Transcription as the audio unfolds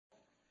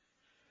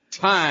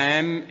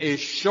Time is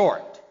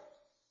short.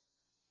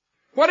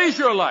 What is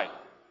your life?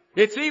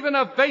 It's even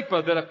a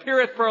vapor that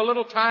appeareth for a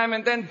little time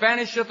and then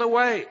vanisheth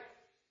away.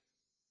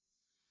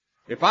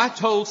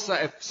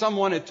 If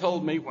someone had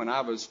told me when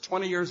I was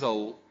 20 years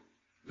old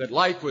that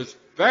life was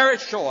very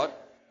short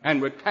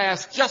and would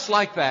pass just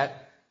like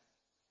that,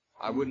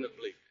 I wouldn't have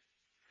believed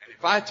it. And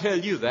if I tell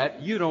you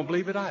that, you don't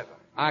believe it either.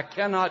 I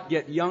cannot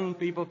get young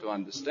people to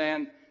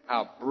understand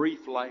how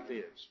brief life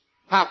is,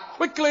 how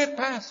quickly it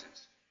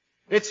passes.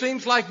 It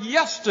seems like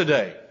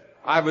yesterday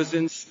I was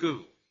in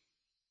school.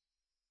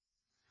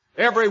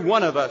 Every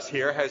one of us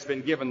here has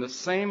been given the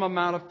same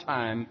amount of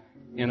time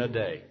in a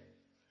day.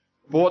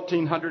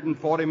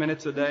 1,440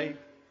 minutes a day,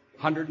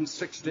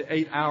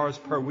 168 hours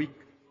per week.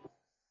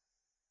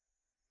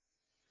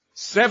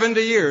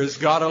 70 years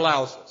God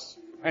allows us.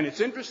 And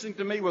it's interesting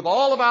to me, with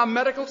all of our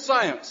medical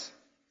science,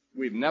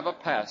 we've never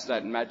passed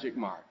that magic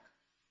mark.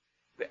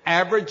 The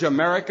average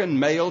American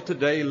male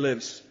today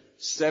lives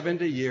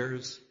 70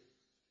 years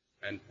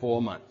and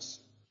 4 months.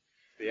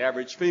 The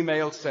average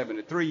female,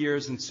 73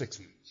 years and 6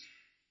 months.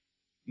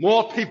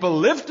 More people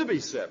live to be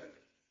 70.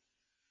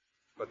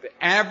 But the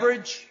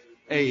average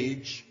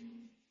age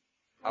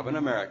of an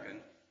American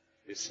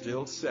is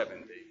still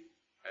 70,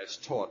 as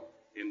taught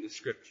in the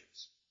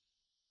Scriptures.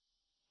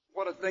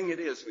 What a thing it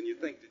is when you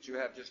think that you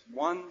have just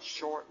one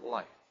short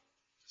life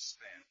to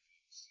spend.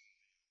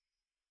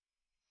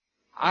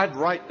 I'd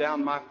write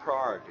down my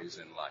priorities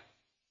in life.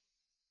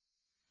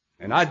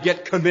 And I'd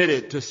get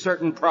committed to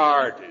certain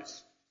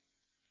priorities.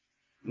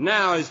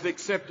 Now is the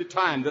accepted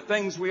time. The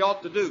things we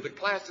ought to do, the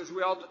classes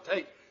we ought to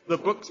take, the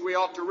books we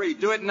ought to read.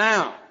 Do it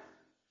now.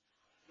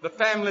 The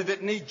family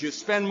that needs you,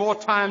 spend more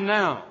time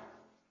now.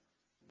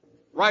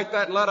 Write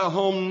that letter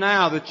home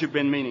now that you've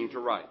been meaning to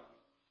write.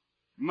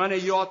 Money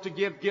you ought to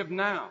give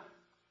now.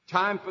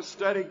 Time for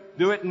study,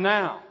 do it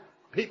now.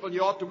 People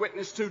you ought to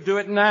witness to, do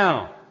it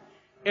now.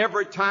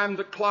 Every time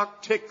the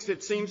clock ticks,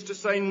 it seems to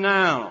say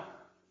now.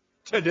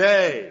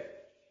 Today,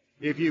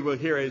 if you will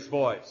hear His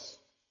voice.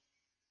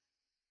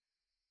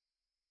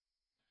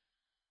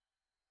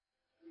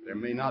 There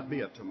may not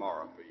be a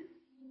tomorrow for you.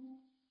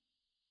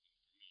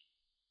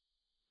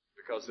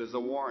 Because there's a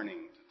warning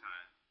to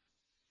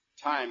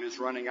time. Time is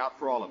running out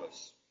for all of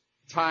us.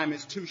 Time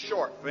is too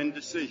short for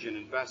indecision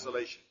and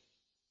vacillation.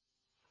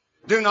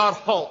 Do not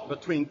halt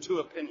between two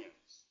opinions.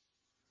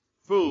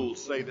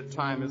 Fools say that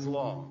time is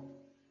long.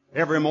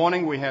 Every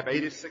morning we have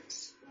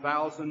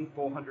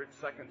 86,400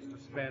 seconds to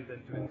spend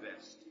and to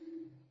invest.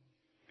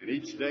 And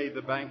each day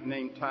the bank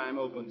named time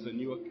opens a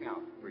new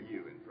account for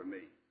you and for me.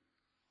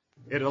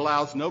 It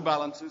allows no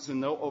balances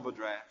and no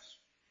overdrafts.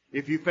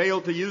 If you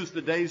fail to use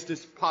the day's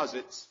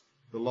deposits,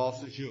 the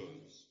loss is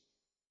yours.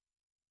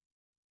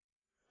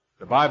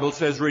 The Bible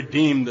says,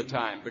 redeem the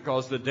time,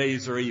 because the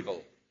days are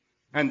evil.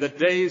 And the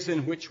days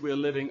in which we're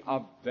living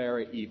are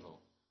very evil.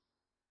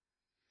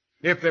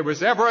 If there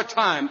was ever a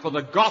time for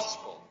the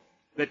gospel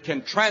that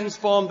can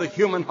transform the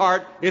human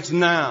heart, it's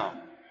now.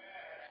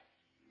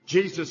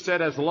 Jesus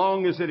said, as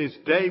long as it is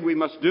day, we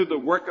must do the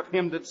work of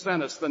Him that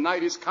sent us. The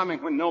night is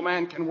coming when no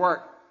man can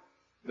work.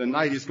 The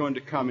night is going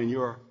to come in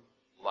your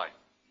life.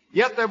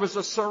 Yet there was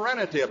a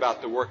serenity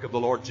about the work of the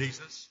Lord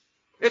Jesus.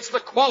 It's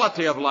the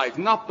quality of life,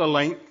 not the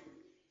length.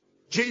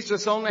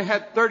 Jesus only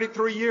had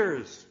 33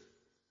 years.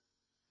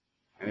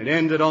 And it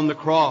ended on the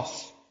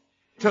cross.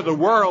 To the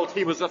world,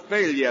 He was a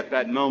failure at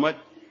that moment.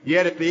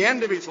 Yet at the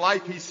end of His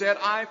life, He said,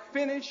 I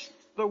finished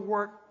the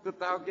work that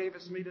Thou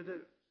gavest me to do.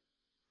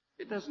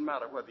 It doesn't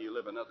matter whether you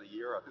live another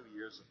year or 2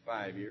 years or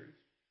 5 years.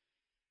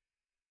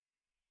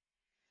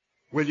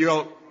 Will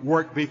your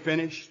work be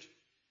finished?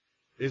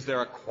 Is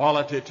there a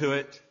quality to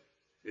it?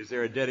 Is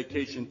there a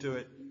dedication to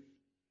it?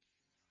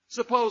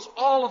 Suppose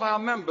all of our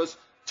members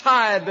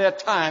tithe their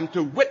time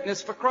to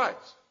witness for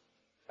Christ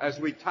as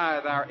we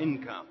tithe our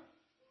income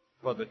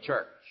for the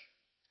church.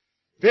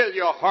 Fill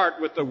your heart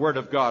with the Word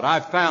of God.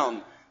 I've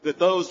found that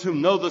those who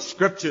know the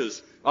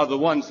Scriptures are the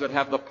ones that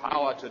have the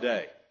power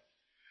today.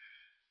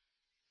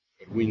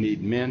 But we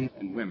need men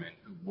and women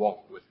who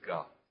walk with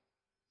God.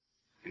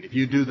 And if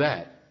you do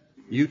that,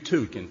 you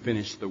too can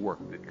finish the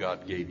work that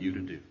God gave you to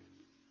do.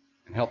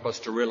 And help us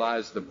to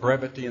realize the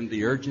brevity and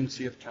the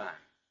urgency of time.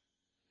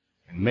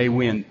 And may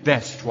we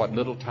invest what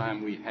little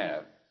time we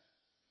have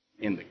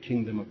in the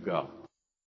kingdom of God.